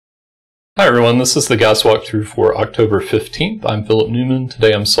Hi everyone, this is the gas walkthrough for October 15th. I'm Philip Newman.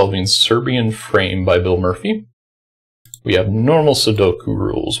 Today I'm solving Serbian Frame by Bill Murphy. We have normal Sudoku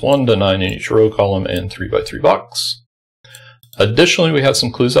rules, 1 to 9 in each row, column, and 3 by 3 box. Additionally, we have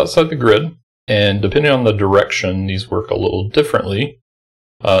some clues outside the grid, and depending on the direction, these work a little differently.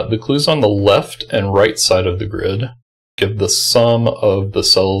 The clues on the left and right side of the grid give the sum of the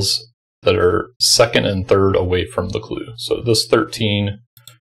cells that are second and third away from the clue. So this 13,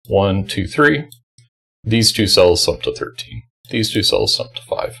 1, 2, 3. These two cells sum to 13. These two cells sum to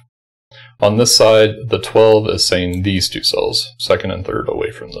 5. On this side, the 12 is saying these two cells, second and third away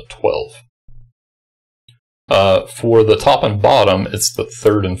from the 12. For the top and bottom, it's the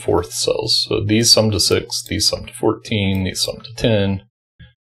third and fourth cells. So these sum to 6, these sum to 14, these sum to 10,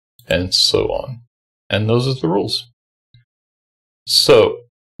 and so on. And those are the rules. So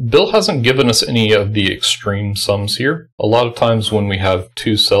Bill hasn't given us any of the extreme sums here. A lot of times when we have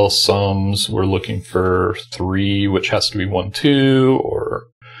two cell sums, we're looking for 3, which has to be 1, 2, or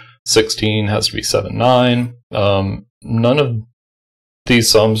 16 has to be 7, 9. None of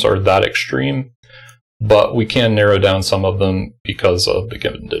these sums are that extreme, but we can narrow down some of them because of the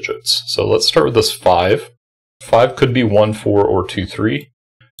given digits. So let's start with this 5. 5 could be 1, 4, or 2, 3,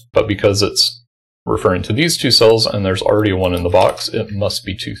 but because it's referring to these two cells and there's already a 1 in the box, it must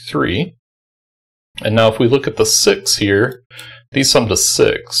be 2, 3. And now if we look at the 6 here, these sum to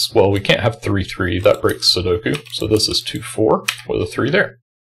 6. Well, we can't have 3, 3. That breaks Sudoku. So this is 2, 4 with a 3 there.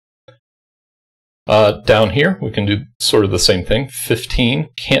 Down here, we can do sort of the same thing. 15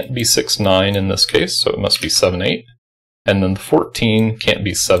 can't be 6, 9 in this case, so it must be 7, 8. And then the 14 can't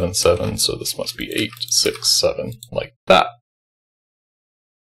be 7, 7, so this must be 8, 6, 7, like that.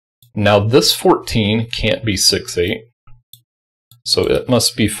 Now this 14 can't be 6, 8, so it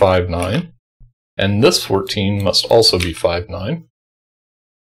must be 5, 9. And this 14 must also be 5, 9.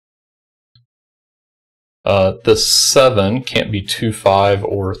 This 7 can't be 2, 5,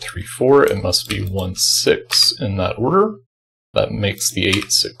 or 3, 4. It must be 1, 6 in that order. That makes the 8,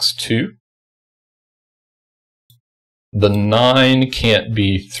 6, 2. The 9 can't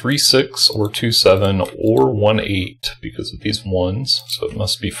be 3, 6, or 2, 7, or 1, 8 because of these 1s, so it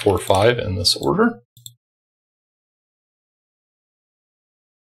must be 4, 5 in this order.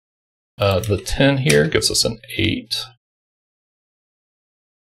 The 10 here gives us an 8.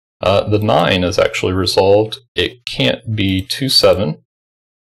 The 9 is actually resolved. It can't be 2, 7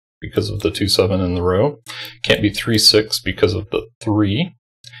 because of the 2, 7 in the row. It can't be 3, 6 because of the 3.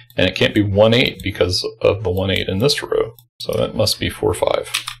 And it can't be 1, 8 because of the 1, 8 in this row. So it must be 4, 5.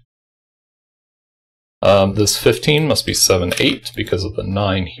 This 15 must be 7, 8 because of the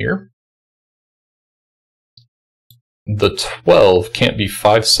 9 here. The 12 can't be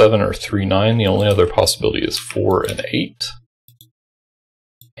 5, 7, or 3, 9. The only other possibility is 4 and 8.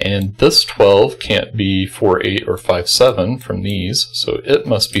 And this 12 can't be 4, 8, or 5, 7 from these, so it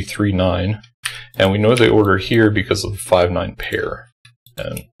must be 3, 9. And we know the order here because of the 5, 9 pair.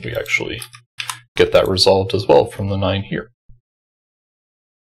 And we actually get that resolved as well from the 9 here.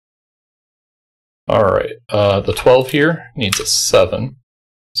 Alright, the 12 here needs a 7.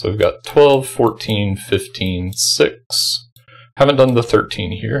 So we've got 12, 14, 15, 6. Haven't done the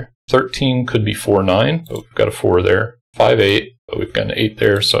 13 here. 13 could be 4, 9, but we've got a 4 there. 5, 8, but we've got an 8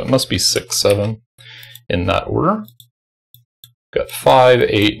 there, so it must be 6, 7 in that order. We've got 5,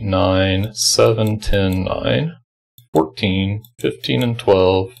 8, 9, 7, 10, 9. 14, 15, and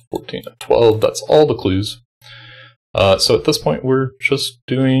 12, 14, and 12, that's all the clues. So at this point, we're just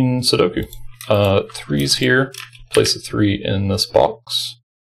doing Sudoku. 3's here, place a 3 in this box.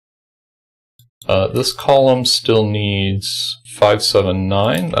 This column still needs 5, 7,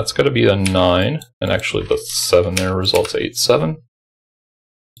 9. That's got to be a 9, and actually the 7 there results 8, 7.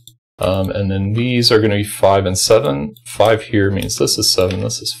 And then these are going to be 5 and 7. 5 here means this is 7,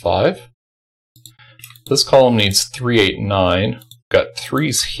 this is 5. This column needs 3, 8, 9. Got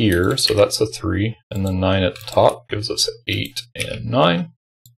 3's here, so that's a 3, and then 9 at the top gives us 8 and 9.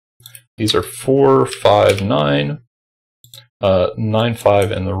 These are 4, 5, 9, 9,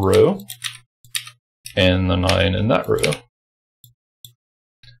 5 in the row, and the 9 in that row.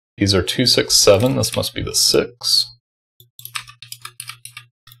 These are 2, 6, 7. This must be the 6.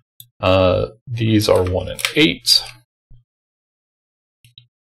 These are 1 and 8.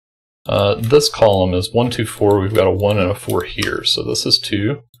 This column is 1, 2, 4. We've got a 1 and a 4 here, so this is 2.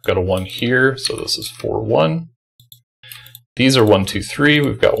 We've got a 1 here, so this is 4, 1. These are 1, 2, 3.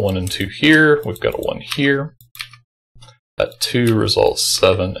 We've got 1 and 2 here. We've got a 1 here. That 2 resolves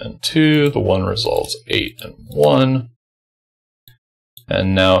 7 and 2. The 1 resolves 8 and 1.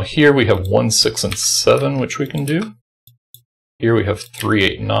 And now here we have 1, 6, and 7, which we can do. Here we have 3,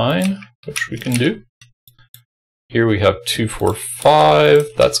 8, 9. which we can do. Here we have 2, 4, 5.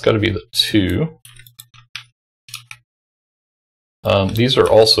 That's got to be the 2. These are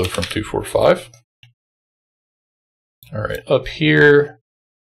also from 2, 4, 5. All right, up here,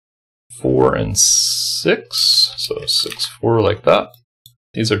 4 and 6. So 6, 4 like that.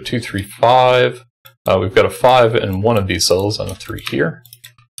 These are 2, 3, 5. We've got a 5 in one of these cells and a 3 here.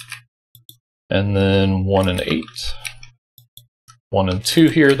 And then 1 and 8. 1 and 2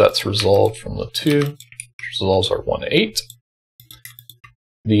 here, that's resolved from the 2, which resolves our 1, 8.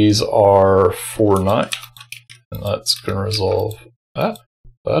 These are 4, 9, and that's going to resolve that.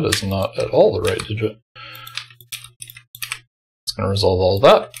 That is not at all the right digit. It's going to resolve all of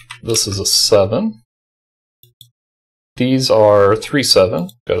that. This is a 7. These are 3, 7.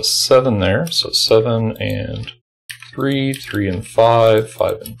 Got a 7 there, so 7 and 3, 3 and 5,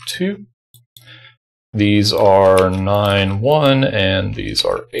 5 and 2. These are 9, 1, and these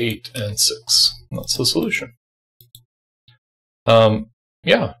are 8 and 6. And that's the solution.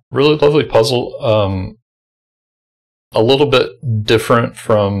 Yeah, really lovely puzzle. A little bit different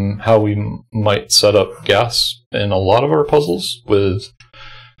from how we might set up gas in a lot of our puzzles with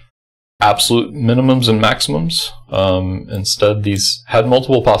absolute minimums and maximums. Instead, these had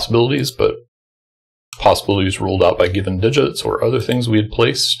multiple possibilities, but possibilities ruled out by given digits or other things we had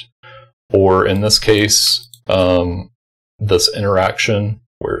placed. Or in this case, this interaction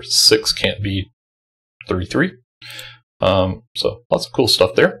where 6 can't be 33. So lots of cool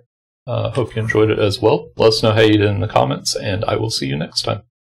stuff there. Hope you enjoyed it as well. Let us know how you did in the comments, and I will see you next time.